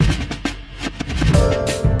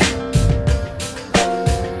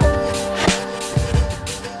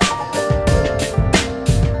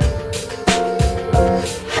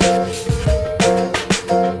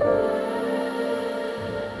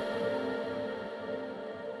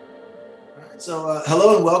So,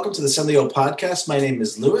 hello and welcome to the Senlio podcast. My name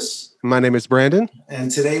is Lewis. My name is Brandon. And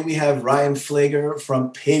today we have Ryan Flager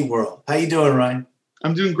from Payworld. How you doing, Ryan?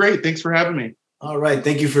 I'm doing great. Thanks for having me. All right.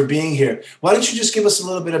 Thank you for being here. Why don't you just give us a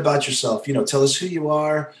little bit about yourself? Tell us who you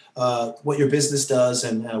are, what your business does,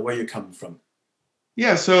 and where you're coming from.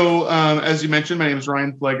 Yeah. So, as you mentioned, my name is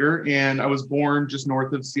Ryan Flager, and I was born just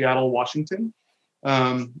north of Seattle, Washington.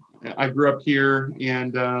 I grew up here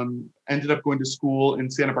and ended up going to school in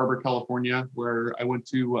Santa Barbara, California, where I went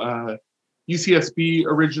to UCSB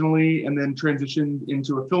originally and then transitioned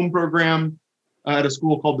into a film program at a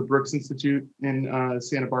school called the Brooks Institute in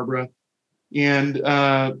Santa Barbara. And,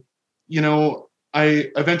 I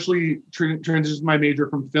eventually transitioned my major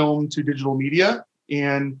from film to digital media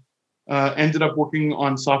and ended up working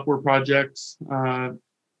on software projects,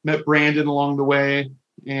 met Brandon along the way.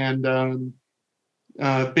 And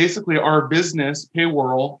basically our business,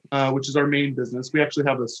 Payworld, which is our main business, we actually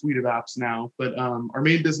have a suite of apps now, but our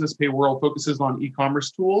main business, Payworld, focuses on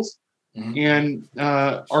e-commerce tools. Mm-hmm. And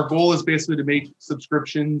our goal is basically to make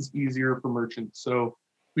subscriptions easier for merchants. So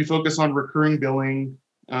we focus on recurring billing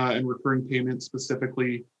and recurring payments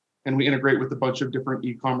specifically, and we integrate with a bunch of different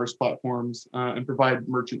e-commerce platforms and provide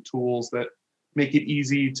merchant tools that make it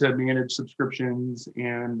easy to manage subscriptions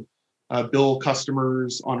and bill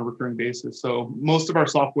customers on a recurring basis. So most of our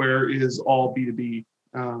software is all B2B,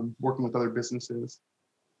 working with other businesses.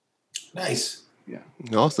 Nice. Yeah.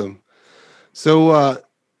 Awesome. So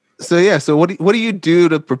what do you do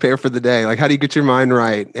to prepare for the day? Like, how do you get your mind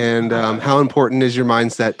right? And how important is your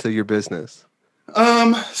mindset to your business?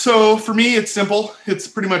 So for me, it's simple. It's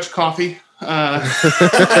pretty much coffee. I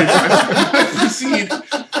proceed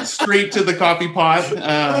straight to the coffee pot.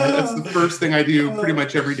 That's the first thing I do pretty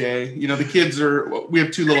much every day. We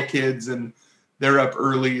have two little kids and they're up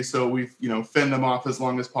early. So we, fend them off as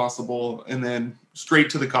long as possible and then straight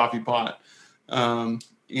to the coffee pot. And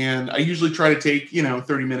I usually try to take,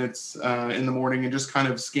 30 minutes in the morning and just kind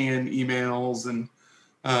of scan emails and,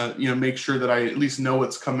 make sure that I at least know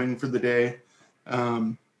what's coming for the day.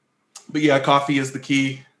 But yeah, coffee is the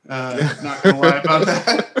key. Not gonna lie about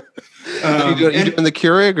that. You doing the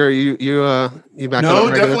Keurig, or you back on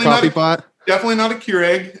a regular coffee pot? Definitely not a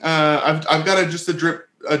Keurig. I've got just a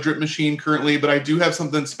drip machine currently, but I do have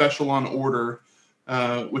something special on order,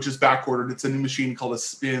 which is back ordered. It's a new machine called a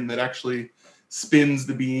Spin that actually spins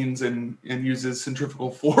the beans and uses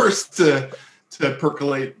centrifugal force to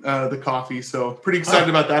percolate the coffee. So pretty excited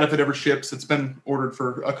about that if it ever ships. It's been ordered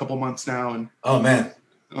for a couple months now, and oh man.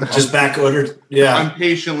 Just back ordered. Yeah. I'm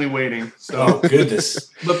patiently waiting. So oh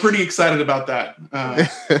goodness. But pretty excited about that.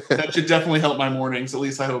 That should definitely help my mornings. At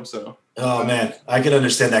least I hope so. Oh man, I can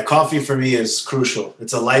understand that. Coffee for me is crucial.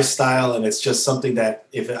 It's a lifestyle, and it's just something that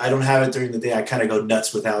if I don't have it during the day, I kind of go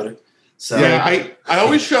nuts without it. So yeah, I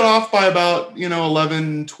always shut off by about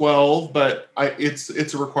 11, 12, but it's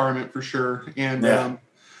a requirement for sure. And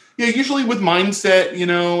usually with mindset,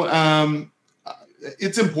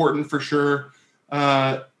 it's important for sure.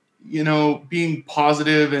 Being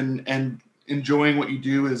positive and enjoying what you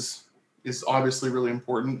do is obviously really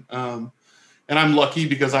important. And I'm lucky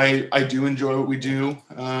because I do enjoy what we do.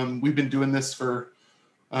 We've been doing this for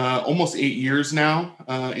almost 8 years now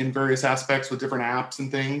in various aspects with different apps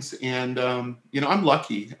and things. And, I'm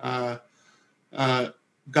lucky. Got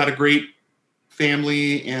a great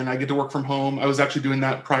family and I get to work from home. I was actually doing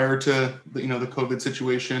that prior to the COVID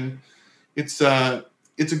situation. It's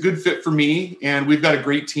a good fit for me, and we've got a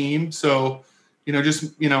great team. So,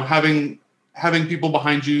 having people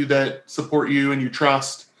behind you that support you and you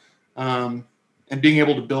trust, and being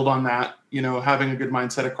able to build on that, having a good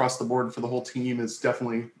mindset across the board for the whole team is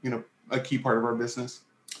definitely, a key part of our business.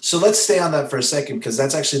 So let's stay on that for a second, because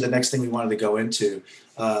that's actually the next thing we wanted to go into.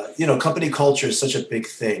 Company culture is such a big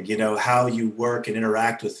thing. How you work and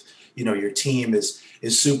interact with, your team is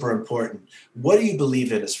super important. What do you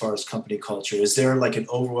believe in as far as company culture? Is there like an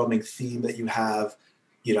overwhelming theme that you have?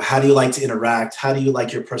 How do you like to interact? How do you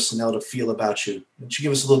like your personnel to feel about you? Why don't you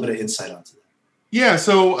give us a little bit of insight onto that? Yeah,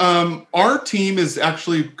 so our team is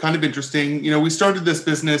actually kind of interesting. We started this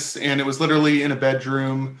business and it was literally in a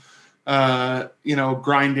bedroom,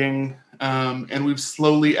 grinding, and we've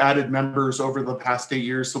slowly added members over the past 8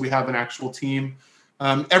 years. So we have an actual team.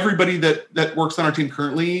 Everybody that works on our team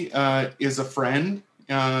currently is a friend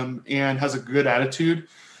and has a good attitude.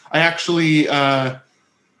 I actually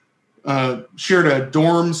shared a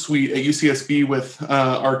dorm suite at UCSB with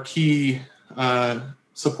our key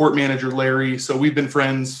support manager, Larry. So we've been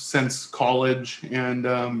friends since college, and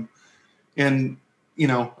pretty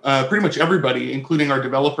much everybody, including our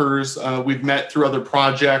developers, we've met through other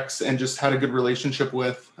projects and just had a good relationship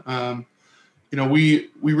with. we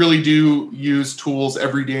really do use tools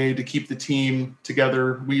every day to keep the team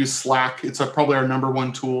together. We use Slack. It's probably our number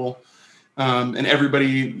one tool. And everybody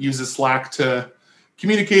uses Slack to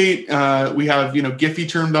communicate. We have, Giphy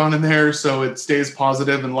turned on in there, so it stays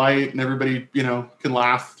positive and light, and everybody, can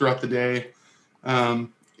laugh throughout the day.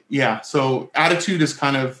 So attitude is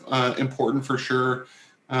kind of important for sure.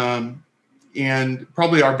 And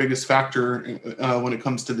probably our biggest factor when it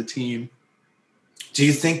comes to the team. Do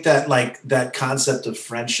you think that that concept of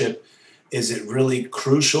friendship, is it really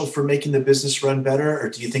crucial for making the business run better? Or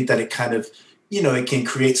do you think that it kind of, it can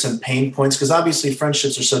create some pain points? Because obviously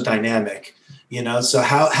friendships are so dynamic, so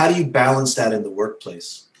how do you balance that in the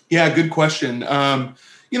workplace? Yeah, good question.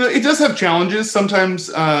 It does have challenges. Sometimes,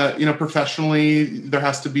 professionally, there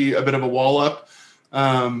has to be a bit of a wall up.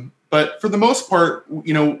 But for the most part,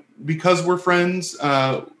 because we're friends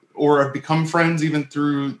or have become friends even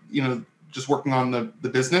through, just working on the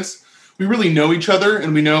business, we really know each other,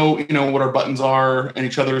 and we know, what our buttons are and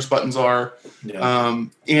each other's buttons are. Yeah.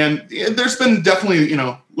 And there's been definitely,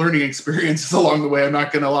 learning experiences along the way. I'm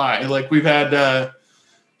not going to lie. Like we've had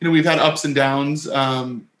ups and downs.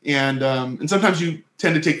 And sometimes you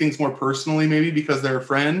tend to take things more personally, maybe because they're a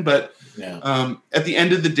friend, but at the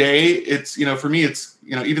end of the day, it's, for me, it's,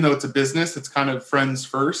 even though it's a business, it's kind of friends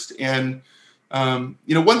first. And,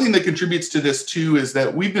 one thing that contributes to this too, is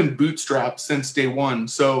that we've been bootstrapped since day one.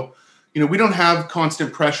 So, we don't have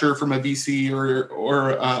constant pressure from a VC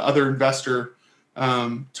or other investor,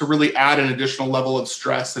 to really add an additional level of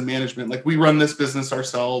stress and management. Like we run this business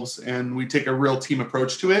ourselves, and we take a real team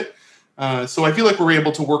approach to it. So I feel like we're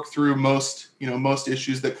able to work through most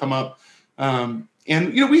issues that come up. And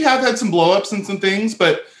we have had some blowups and some things,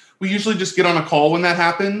 but we usually just get on a call when that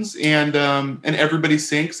happens, and everybody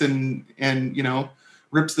syncs and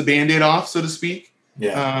rips the Band-Aid off, so to speak.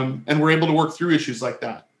 Yeah. And we're able to work through issues like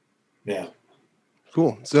that. Yeah.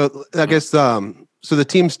 Cool. So I guess so the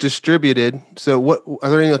team's distributed. So what are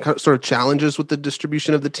there any sort of challenges with the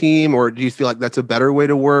distribution of the team, or do you feel like that's a better way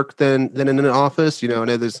to work than in an office? I know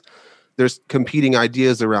there's competing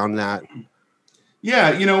ideas around that.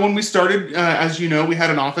 Yeah, when we started, as we had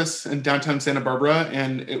an office in downtown Santa Barbara,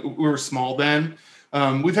 and we were small then.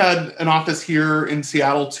 We've had an office here in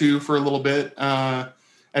Seattle too for a little bit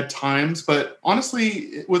at times, but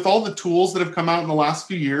honestly, with all the tools that have come out in the last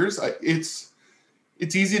few years, it's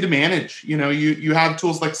easy to manage. You have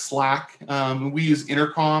tools like Slack. We use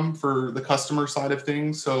Intercom for the customer side of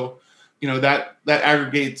things, so that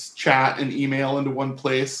aggregates chat and email into one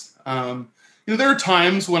place. There are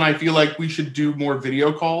times when I feel like we should do more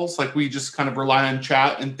video calls. Like we just kind of rely on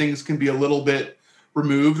chat, and things can be a little bit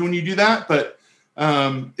removed when you do that. But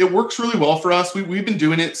it works really well for us. We've been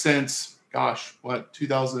doing it since,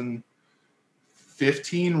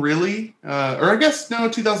 2015, really? Or I guess, no,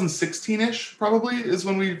 2016-ish probably is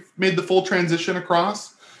when we made the full transition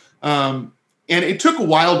across. And it took a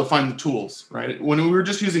while to find the tools, right? When we were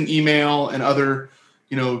just using email and other,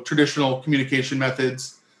 traditional communication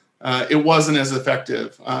methods, it wasn't as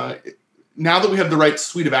effective. Now that we have the right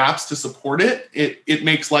suite of apps to support it, it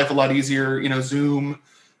makes life a lot easier. Zoom,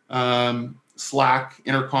 Slack,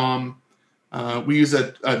 Intercom. We use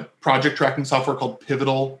a project tracking software called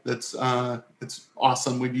Pivotal. It's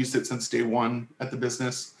awesome. We've used it since day one at the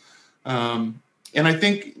business. And I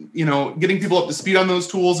think, getting people up to speed on those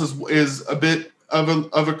tools is a bit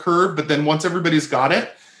of a curve, but then once everybody's got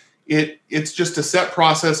it, it's just a set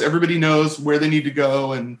process. Everybody knows where they need to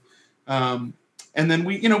go. And then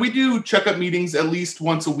we do checkup meetings at least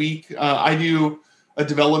once a week. I do a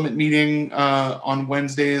development meeting on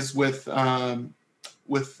Wednesdays with our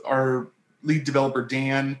lead developer,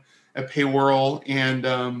 Dan, at Paywhirl. And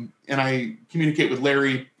I communicate with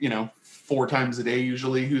Larry, 4 times a day,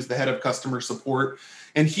 usually, who's the head of customer support.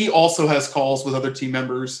 And he also has calls with other team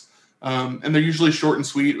members. And they're usually short and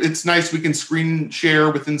sweet. It's nice. We can screen share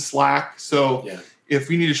within Slack. So if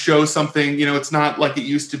we need to show something, it's not like it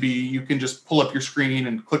used to be. You can just pull up your screen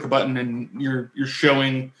and click a button, and you're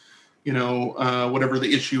showing, whatever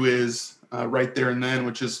the issue is right there and then,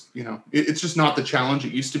 which is, it's just not the challenge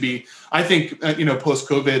it used to be. I think,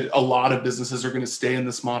 post-COVID, a lot of businesses are going to stay in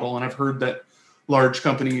this model. And I've heard that large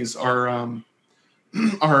companies are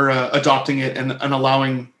adopting it and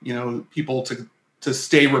allowing, people to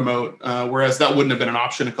stay remote, whereas that wouldn't have been an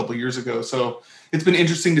option a couple of years ago. So it's been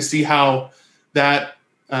interesting to see how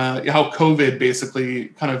COVID basically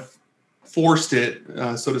kind of forced it,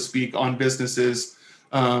 so to speak, on businesses.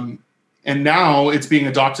 And now it's being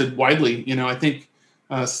adopted widely. I think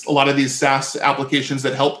a lot of these SaaS applications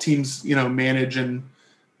that help teams, manage and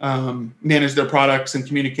manage their products and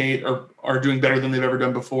communicate are doing better than they've ever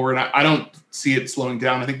done before. And I don't see it slowing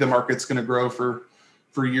down. I think the market's going to grow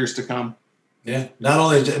for years to come. Yeah. Not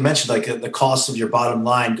only did I mention like the cost of your bottom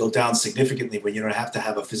line go down significantly when you don't have to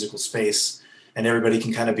have a physical space and everybody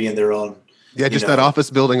can kind of be in their own. Yeah. Just that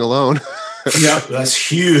office building alone. Yeah. That's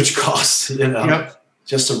huge cost,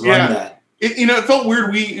 just to run that. It felt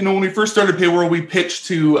weird. When we first started Payworld, we pitched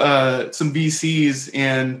to some VCs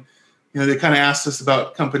and, they kind of asked us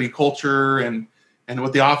about company culture and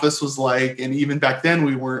what the office was like. And even back then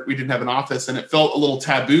we didn't have an office, and it felt a little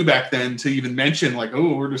taboo back then to even mention like,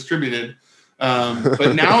 oh, we're distributed.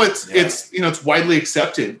 But now it's widely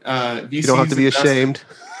accepted. VCs you don't have to be ashamed.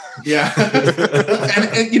 Yeah.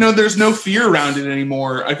 and there's no fear around it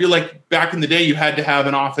anymore. I feel like back in the day you had to have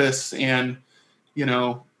an office and,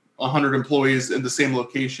 100 employees in the same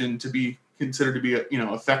location to be considered to be,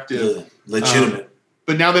 effective. Legitimate.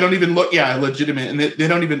 But now they don't even look, legitimate. And they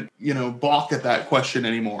don't even, balk at that question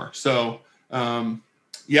anymore. So,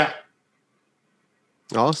 yeah.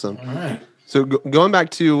 Awesome. All right. So going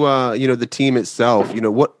back to, the team itself,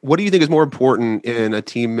 what do you think is more important in a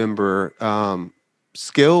team member,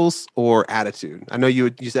 skills or attitude? I know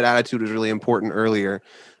you said attitude was really important earlier,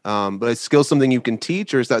 but is skills something you can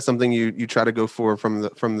teach, or is that something you try to go for from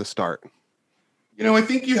the start? I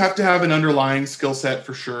think you have to have an underlying skill set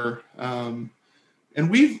for sure. And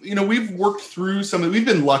we've worked through we've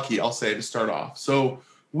been lucky, I'll say, to start off. So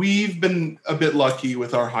we've been a bit lucky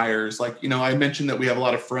with our hires. Like, I mentioned that we have a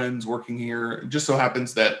lot of friends working here. It just so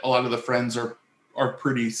happens that a lot of the friends are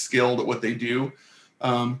pretty skilled at what they do.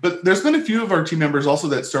 But there's been a few of our team members also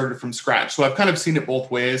that started from scratch. So I've kind of seen it both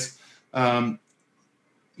ways.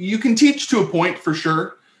 You can teach to a point for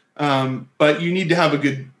sure. But you need to have a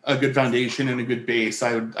good foundation and a good base,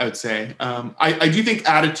 I would say. I do think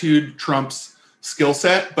attitude trumps skill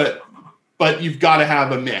set, but you've got to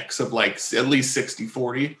have a mix of like at least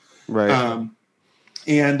 60-40. Right.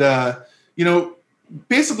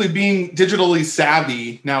 Basically being digitally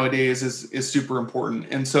savvy nowadays is super important.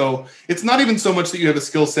 And so it's not even so much that you have a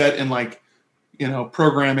skill set in like,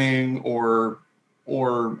 programming or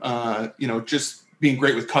just being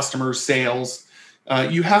great with customers, sales.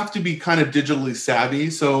 You have to be kind of digitally savvy.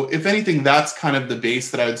 So if anything, that's kind of the base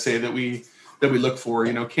that I would say that we look for.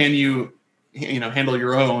 Can you handle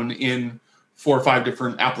your own in 4 or 5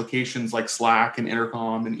 different applications like Slack and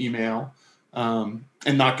Intercom and email, and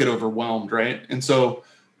not get overwhelmed, right? And so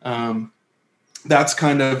that's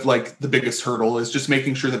kind of like the biggest hurdle, is just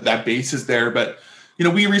making sure that base is there. But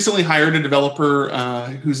we recently hired a developer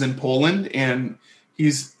who's in Poland, and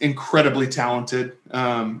he's incredibly talented.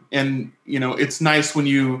 And it's nice when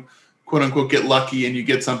you quote unquote get lucky and you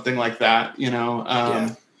get something like that,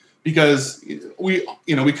 because we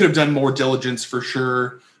could have done more diligence for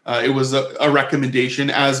sure. It was a recommendation,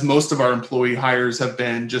 as most of our employee hires have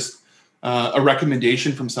been just a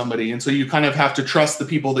recommendation from somebody. And so you kind of have to trust the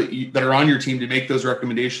people that are on your team to make those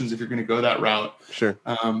recommendations if you're going to go that route. Sure.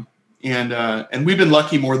 And we've been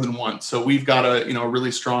lucky more than once. So we've got a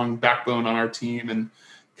really strong backbone on our team, and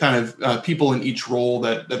kind of people in each role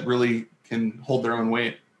that really can hold their own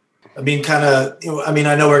weight. I mean,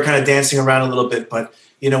 I know we're kind of dancing around a little bit, but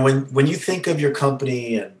when you think of your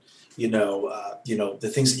company and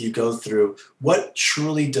the things that you go through, what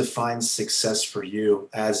truly defines success for you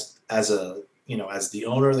as the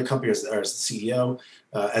owner of the company, or as the CEO,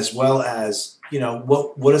 as well as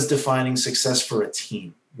what is defining success for a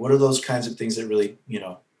team? What are those kinds of things that really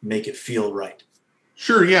make it feel right?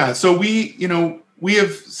 Sure, yeah. So we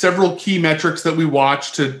have several key metrics that we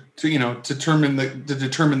watch to determine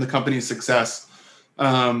the company's success.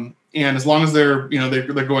 And as long as they're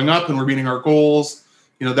going up and we're meeting our goals,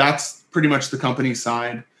 that's pretty much the company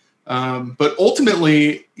side. But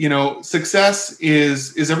ultimately, success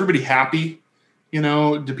is everybody happy?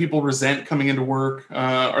 Do people resent coming into work?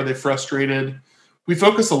 Are they frustrated? We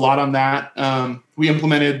focus a lot on that. We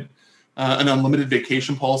implemented an unlimited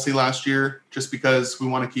vacation policy last year, just because we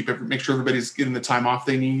want to make sure everybody's getting the time off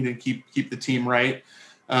they need and keep the team right.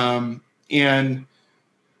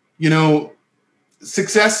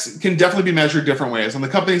 Success can definitely be measured different ways. On the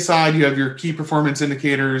company side, you have your key performance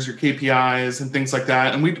indicators, your KPIs, and things like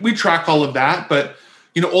that. And we track all of that. But,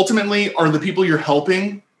 ultimately, are the people you're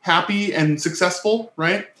helping happy and successful,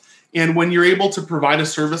 right? And when you're able to provide a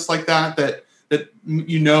service like that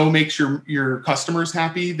makes your customers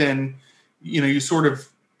happy, then, you sort of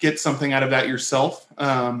get something out of that yourself.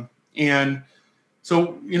 And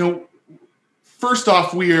so, first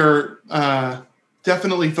off, we are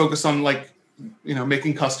definitely focused on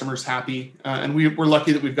making customers happy. And we're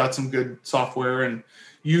lucky that we've got some good software, and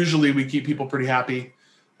usually we keep people pretty happy.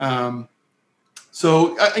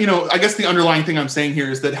 So, I guess the underlying thing I'm saying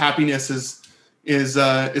here is that happiness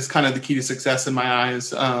is kind of the key to success in my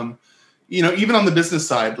eyes. Even on the business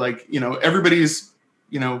side, like, everybody's,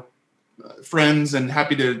 friends and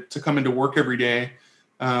happy to come into work every day.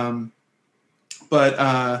 But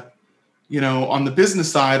on the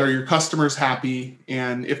business side, are your customers happy?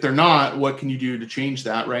 And if they're not, what can you do to change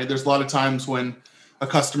that? Right. There's a lot of times when a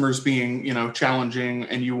customer's being, challenging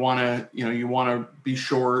and you want to be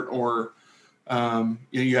short, or,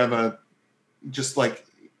 you have a, just like,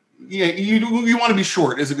 you want to be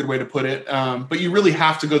short is a good way to put it. But you really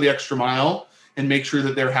have to go the extra mile and make sure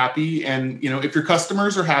that they're happy. And, if your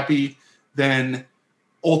customers are happy, then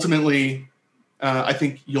ultimately, I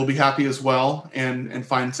think you'll be happy as well and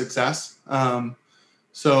find success.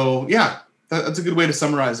 So yeah, that's a good way to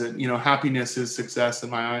summarize it. Happiness is success in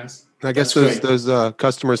my eyes. I guess those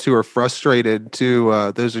customers who are frustrated too,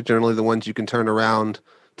 those are generally the ones you can turn around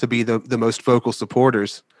to be the most vocal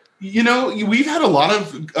supporters. We've had a lot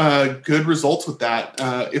of good results with that.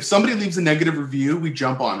 If somebody leaves a negative review, we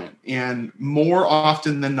jump on it. And more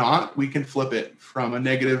often than not, we can flip it from a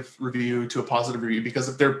negative review to a positive review, because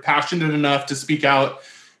if they're passionate enough to speak out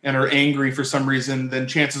and are angry for some reason, then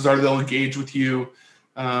chances are they'll engage with you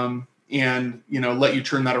and, let you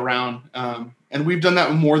turn that around. And we've done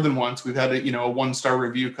that more than once. We've had a 1-star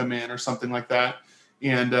review come in or something like that.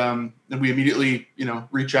 And we immediately,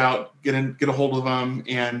 reach out, get a hold of them,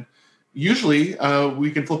 and usually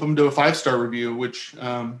we can flip them to a 5-star review, which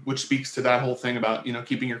speaks to that whole thing about,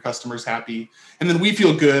 keeping your customers happy. And then we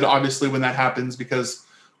feel good, obviously, when that happens, because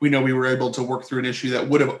we know we were able to work through an issue that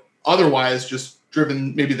would have otherwise just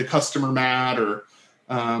driven maybe the customer mad, or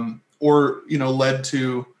led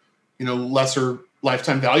to, lesser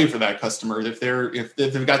lifetime value for that customer. If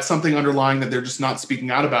they've got something underlying that they're just not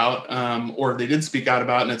speaking out about, or if they did speak out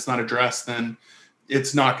about and it's not addressed, then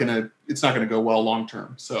it's not gonna go well long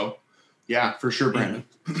term. So yeah, for sure, Brandon.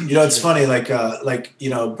 It's funny,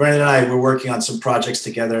 Brandon and I were working on some projects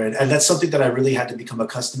together, and that's something that I really had to become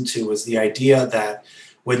accustomed to, was the idea that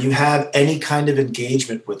when you have any kind of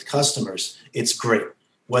engagement with customers, it's great,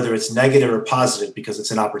 whether it's negative or positive, because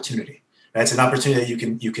it's an opportunity. It's an opportunity that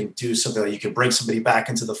you can do something, like you can bring somebody back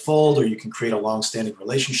into the fold, or you can create a long-standing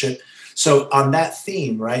relationship. So on that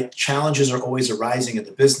theme, right, challenges are always arising in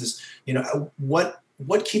the business.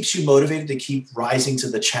 What keeps you motivated to keep rising to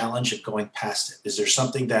the challenge and going past it? Is there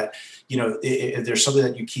something that, if there's something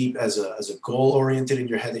that you keep as a goal oriented in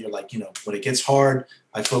your head, that you're like, when it gets hard,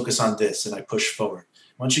 I focus on this and I push forward?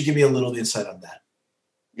 Why don't you give me a little insight on that?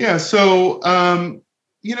 Yeah. So,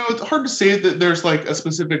 it's hard to say that there's like a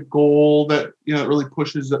specific goal that, that really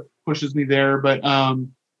pushes me there. But,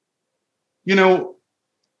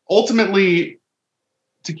 ultimately,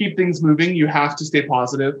 to keep things moving, you have to stay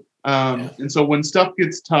positive. And so when stuff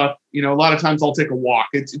gets tough, a lot of times I'll take a walk.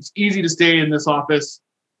 It's easy to stay in this office,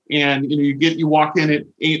 and, you walk in at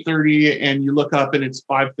 8:30 and you look up and it's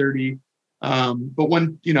 5:30. But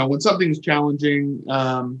when something's challenging,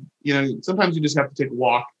 sometimes you just have to take a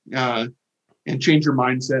walk, and change your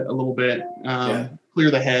mindset a little bit,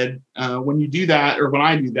 clear the head. When you do that, or when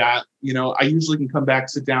I do that, I usually can come back,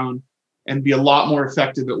 sit down, and be a lot more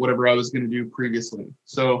effective at whatever I was going to do previously.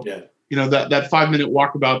 So, that 5-minute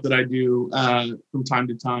walkabout that I do from time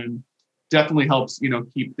to time definitely helps,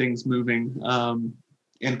 keep things moving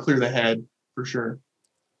and clear the head, for sure.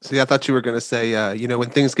 See, I thought you were going to say,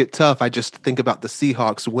 when things get tough, I just think about the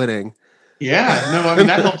Seahawks winning. Yeah, no, I mean,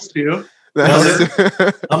 that helps too.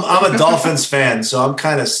 I'm a Dolphins fan, so I'm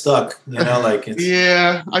kind of stuck,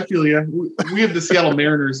 Yeah, I feel you. We have the Seattle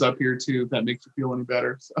Mariners up here too, if that makes you feel any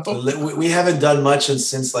better. So. We haven't done much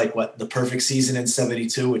since the perfect season in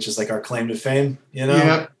 '72, which is like our claim to fame,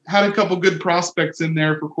 Yeah, had a couple good prospects in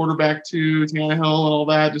there for quarterback too, Tannehill and all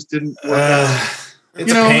that, just didn't work out.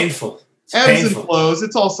 It's painful. Ebbs and flows.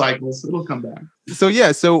 It's all cycles. It'll come back. So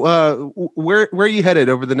where are you headed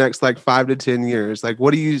over the next 5 to 10 years?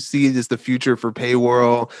 What do you see as the future for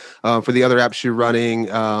Payworld, for the other apps you're running?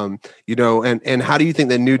 And how do you think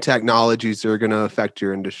that new technologies are going to affect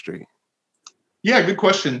your industry? Yeah, good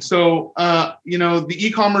question. So the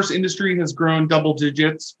e-commerce industry has grown double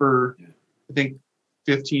digits for I think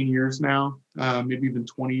 15 years now, maybe even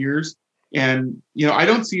 20 years. And, I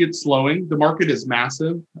don't see it slowing. The market is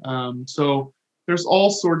massive. So there's all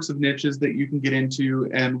sorts of niches that you can get into.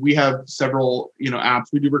 And we have several, apps.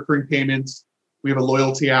 We do recurring payments. We have a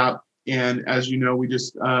loyalty app. And as you know, we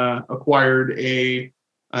just acquired an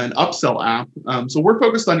upsell app. So we're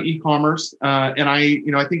focused on e-commerce. And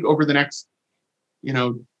I think over the next,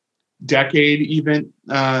 decade even,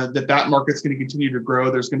 that market's going to continue to grow.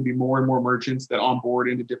 There's going to be more and more merchants that onboard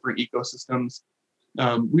into different ecosystems.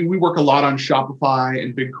 we work a lot on Shopify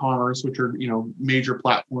and BigCommerce, which are, major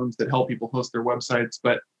platforms that help people host their websites.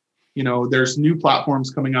 But, there's new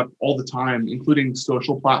platforms coming up all the time, including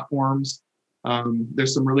social platforms.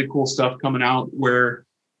 There's some really cool stuff coming out where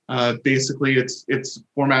basically it's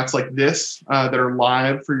formats like this that are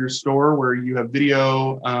live for your store, where you have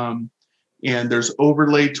video, and there's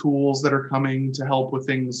overlay tools that are coming to help with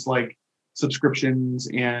things like subscriptions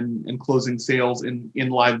and closing sales in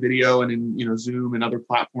live video and in Zoom and other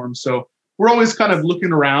platforms. So we're always kind of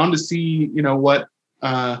looking around to see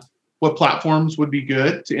what platforms would be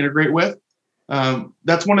good to integrate with.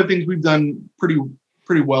 That's one of the things we've done pretty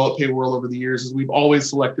well at Payworld over the years, is we've always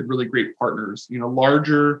selected really great partners,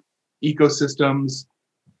 larger ecosystems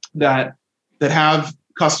that have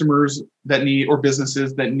customers that need, or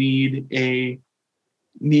businesses that need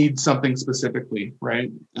something specifically,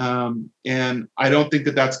 right? And I don't think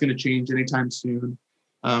that that's going to change anytime soon.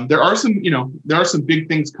 There are some big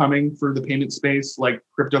things coming for the payment space, like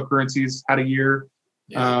cryptocurrencies had a year.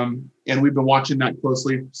 Yeah. And we've been watching that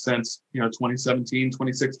closely since, 2017,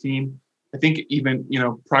 2016. I think even,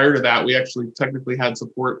 prior to that, we actually technically had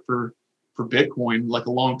support for Bitcoin like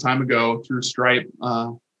a long time ago through Stripe.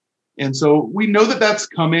 And so we know that that's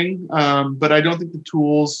coming, but I don't think the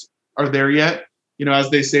tools are there yet. As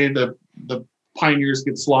they say, the pioneers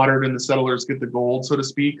get slaughtered and the settlers get the gold, so to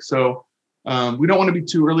speak. So we don't want to be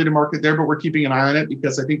too early to market there, but we're keeping an eye on it,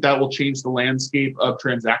 because I think that will change the landscape of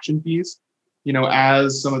transaction fees.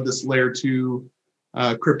 As some of this layer 2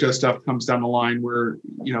 crypto stuff comes down the line, where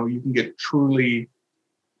you can get truly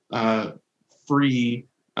free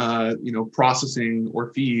processing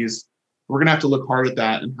or fees. We're gonna have to look hard at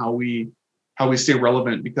that and how we stay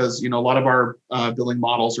relevant, because a lot of our billing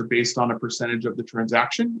models are based on a percentage of the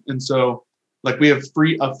transaction. And so, like, we have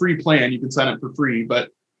a free plan, you can sign up for free,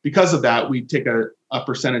 but because of that, we take a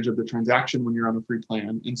percentage of the transaction when you're on a free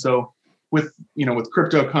plan. And so with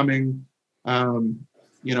crypto coming,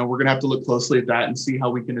 we're gonna have to look closely at that and see how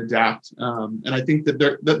we can adapt. And I think that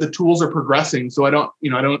the tools are progressing. So I don't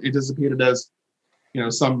anticipate it as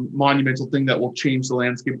some monumental thing that will change the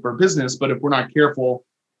landscape of our business. But if we're not careful,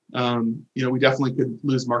 we definitely could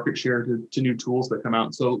lose market share to new tools that come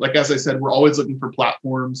out. So, like, as I said, we're always looking for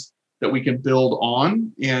platforms that we can build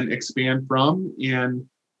on and expand from. And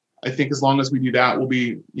I think as long as we do that, we'll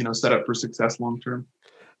be, set up for success long term.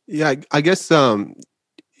 Yeah, I guess,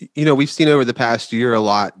 we've seen over the past year a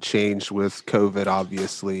lot changed with COVID,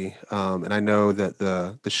 obviously. And I know that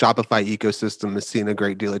the Shopify ecosystem has seen a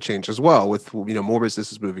great deal of change as well, with, more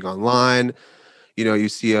businesses moving online. You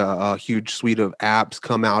see a huge suite of apps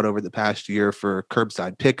come out over the past year for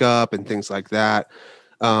curbside pickup and things like that.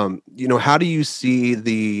 How do you see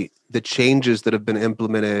the changes that have been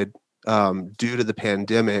implemented due to the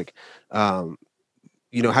pandemic?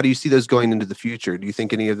 How do you see those going into the future? Do you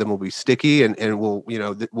think any of them will be sticky and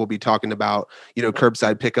we'll be talking about,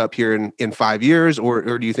 curbside pickup here in 5 years?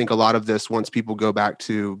 Or do you think a lot of this, once people go back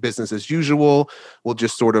to business as usual, will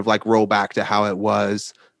just sort of like roll back to how it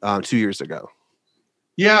was 2 years ago?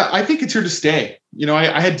 Yeah, I think it's here to stay.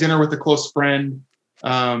 I had dinner with a close friend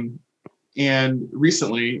and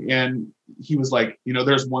recently, and he was like,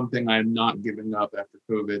 there's one thing I'm not giving up after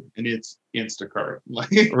COVID, and it's Instacart.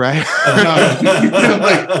 Right.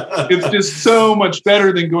 It's just so much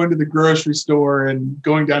better than going to the grocery store and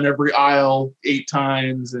going down every aisle 8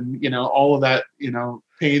 times and, all of that,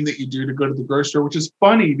 pain that you do to go to the grocery store, which is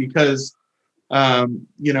funny because,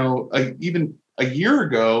 even a year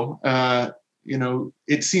ago,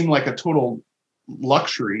 it seemed like a total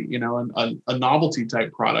luxury, a novelty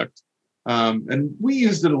type product. And we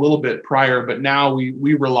used it a little bit prior, but now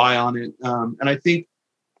we rely on it. And I think,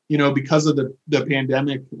 because of the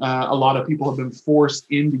pandemic, a lot of people have been forced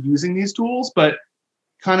into using these tools, but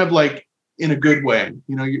kind of like in a good way.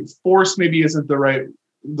 Force maybe isn't the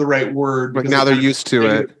right word. But now they're used to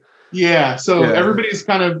it. Yeah. So everybody's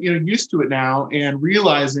kind of used to it now, and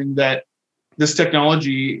realizing that this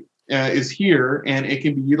technology is here and it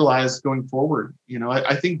can be utilized going forward.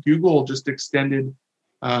 I think Google just extended.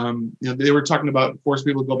 They were talking about forcing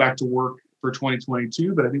people to go back to work for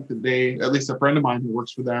 2022, but I think that at least a friend of mine who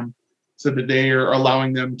works for them, said that they are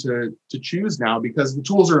allowing them to choose now because the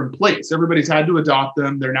tools are in place. Everybody's had to adopt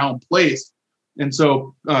them. They're now in place. And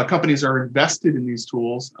so companies are invested in these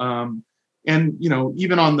tools. And,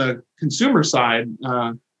 even on the consumer side,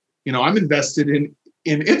 I'm invested in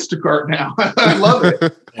Instacart now. I love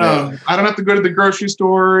it. I don't have to go to the grocery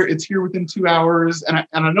store. It's here within 2 hours. And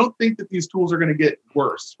I don't think that these tools are going to get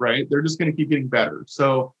worse, right? They're just going to keep getting better.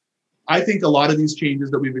 So I think a lot of these changes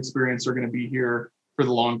that we've experienced are going to be here for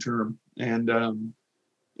the long term. And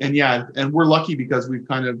yeah, and we're lucky because we've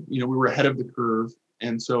kind of, we were ahead of the curve.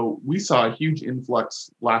 And so we saw a huge influx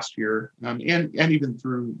last year, and even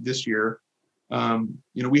through this year.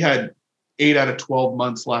 We had 8 out of 12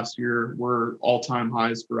 months last year were all-time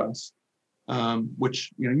highs for us, which,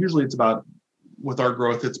 usually it's about, with our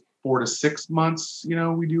growth, it's 4 to 6 months,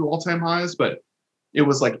 we do all-time highs, but it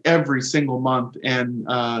was like every single month. And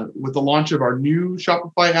with the launch of our new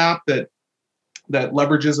Shopify app that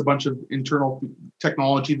leverages a bunch of internal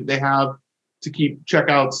technology that they have to keep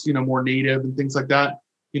checkouts, more native and things like that,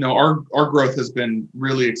 our growth has been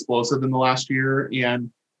really explosive in the last year. And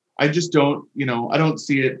I just don't, I don't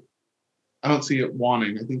see it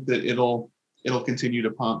wanting. I think that it'll continue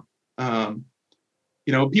to pump.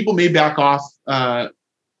 People may back off,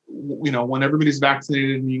 when everybody's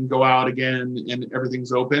vaccinated and you can go out again and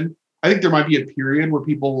everything's open. I think there might be a period where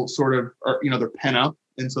people sort of are, they're pent up.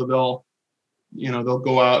 And so they'll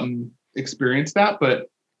go out and experience that. But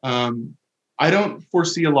I don't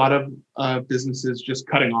foresee a lot of businesses just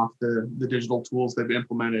cutting off the digital tools they've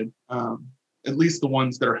implemented. At least the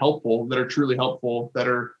ones that are helpful, that are truly helpful, that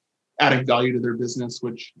are adding value to their business,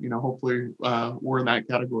 which, hopefully we're in that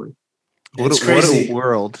category. What a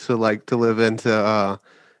world to live into,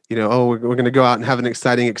 we're going to go out and have an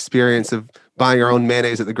exciting experience of buying our own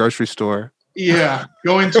mayonnaise at the grocery store. Yeah.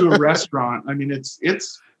 Going to a restaurant. I mean, it's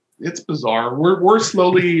bizarre. We're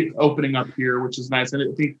slowly opening up here, which is nice. And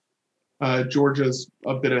I think Georgia's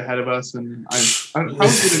a bit ahead of us, and how's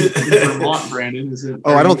it in Vermont, Brandon?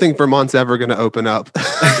 I don't think Vermont's ever going to open up.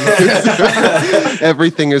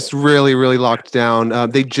 Everything is really, really locked down.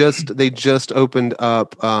 They just opened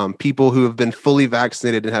up. People who have been fully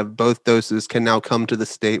vaccinated and have both doses can now come to the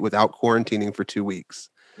state without quarantining for 2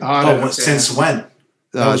 weeks. Since when?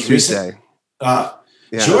 Tuesday. Yeah,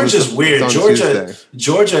 Georgia's weird.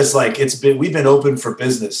 Georgia is like we've been open for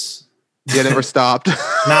business. Yeah, never stopped.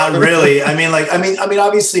 Not really. I mean,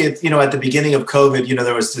 obviously, at the beginning of COVID,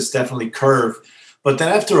 there was this definitely curve, but then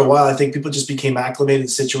after a while, I think people just became acclimated to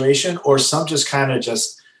the situation, or some just kind of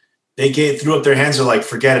threw up their hands and like,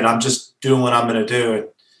 forget it, I'm just doing what I'm going to do.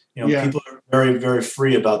 And, people are very, very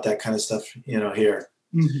free about that kind of stuff, here.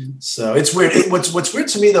 Mm-hmm. So it's weird. What's weird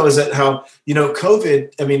to me though is that how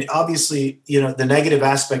COVID. I mean, obviously, the negative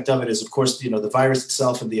aspect of it is, of course, the virus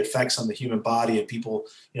itself and the effects on the human body and people,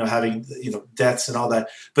 having deaths and all that.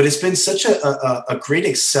 But it's been such a great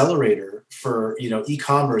accelerator for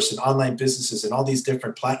e-commerce and online businesses and all these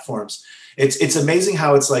different platforms. It's amazing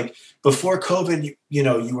how it's like before COVID,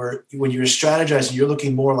 when you were strategizing, you're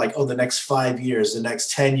looking more like, the next 5 years, the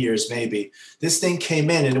next 10 years, maybe. This thing came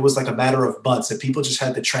in and it was like a matter of months, and people just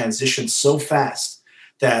had to transition so fast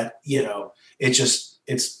that, it's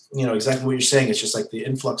exactly what you're saying. It's just like the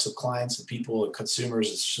influx of clients and people and consumers.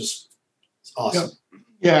 It's awesome.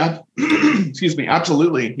 Yeah. Excuse me.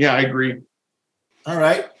 Absolutely. Yeah, I agree. All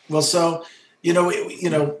right. Well, so,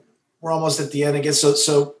 we're almost at the end, I guess.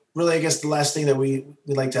 So really, I guess the last thing that we'd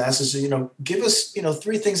like to ask is, give us,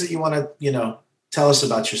 3 things that you want to, tell us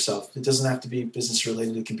about yourself. It doesn't have to be business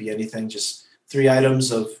related. It can be anything, just 3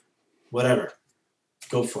 items of whatever.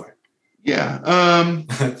 Go for it. Yeah.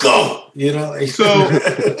 Go, So,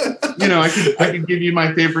 I could give you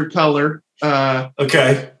my favorite color.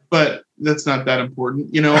 Okay. But that's not that important.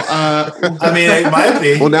 I mean, it might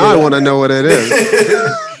be. Well, now I want to know what it is.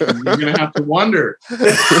 You're going to have to wonder.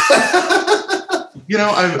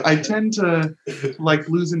 I tend to like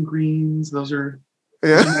blues and greens. Those are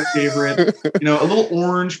my favorite. A little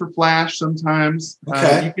orange for flash sometimes.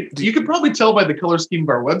 Okay. You could probably tell by the color scheme of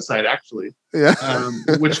our website, actually. Yeah.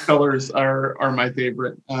 Which colors are my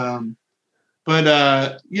favorite.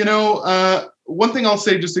 One thing I'll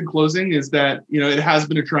say just in closing is that, it has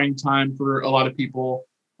been a trying time for a lot of people.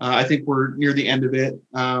 I think we're near the end of it.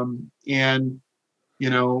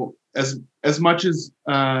 As much as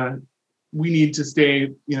we need to stay,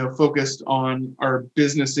 focused on our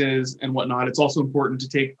businesses and whatnot, it's also important to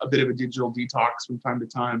take a bit of a digital detox from time to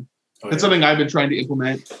time. That's something I've been trying to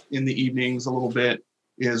implement in the evenings a little bit,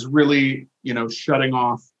 is really, shutting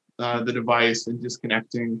off the device and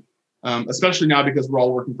disconnecting, especially now because we're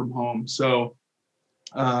all working from home. So,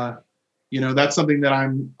 that's something that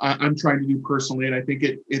I'm trying to do personally. And I think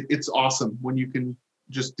it's awesome when you can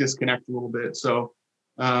just disconnect a little bit. So,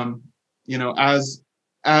 as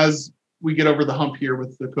we get over the hump here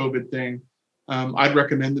with the COVID thing, I'd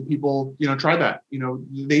recommend that people, try that.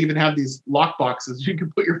 They even have these lock boxes you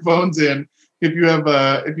can put your phones in if you have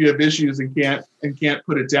issues and can't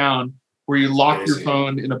put it down, where you lock your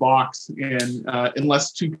phone in a box, and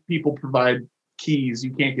unless 2 people provide keys.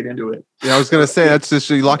 You can't get into it. Yeah, I was going to say, that's just,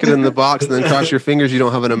 you lock it in the box and then cross your fingers you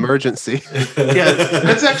don't have an emergency. Yeah,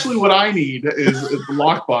 that's actually what I need is the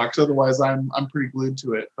lockbox. Otherwise, I'm pretty glued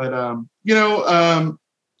to it. But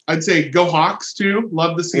I'd say go Hawks too.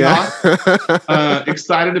 Love the Seahawks.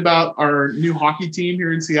 Excited about our new hockey team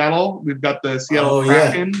here in Seattle. We've got the Seattle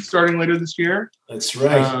Kraken starting later this year. That's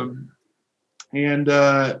right.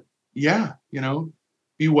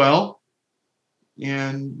 Be well.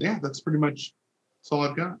 And yeah, that's pretty much all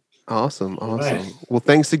I've got. Awesome. Right. Well,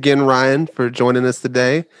 thanks again, Ryan, for joining us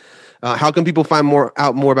today. How can people find more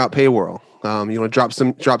about Payworld? You want to drop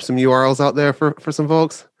some URLs out there for some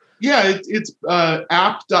folks? Yeah, it's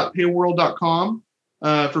app.payworld.com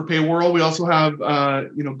for Payworld. We also have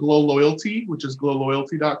Glow Loyalty, which is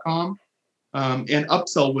glowloyalty.com, and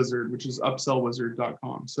Upsell Wizard, which is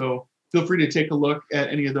upsellwizard.com. So feel free to take a look at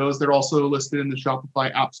any of those. They're also listed in the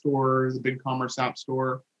Shopify App Store, the BigCommerce App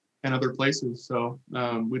Store, and other places. So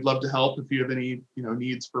we'd love to help if you have any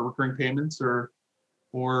needs for recurring payments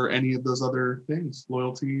or any of those other things,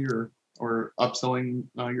 loyalty or upselling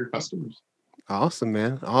your customers. Awesome,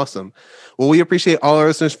 man. Awesome. Well, we appreciate all our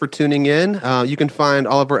listeners for tuning in. You can find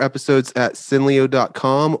all of our episodes at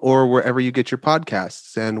synlio.com or wherever you get your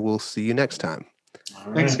podcasts, and we'll see you next time.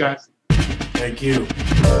 Thanks, guys. Thank you.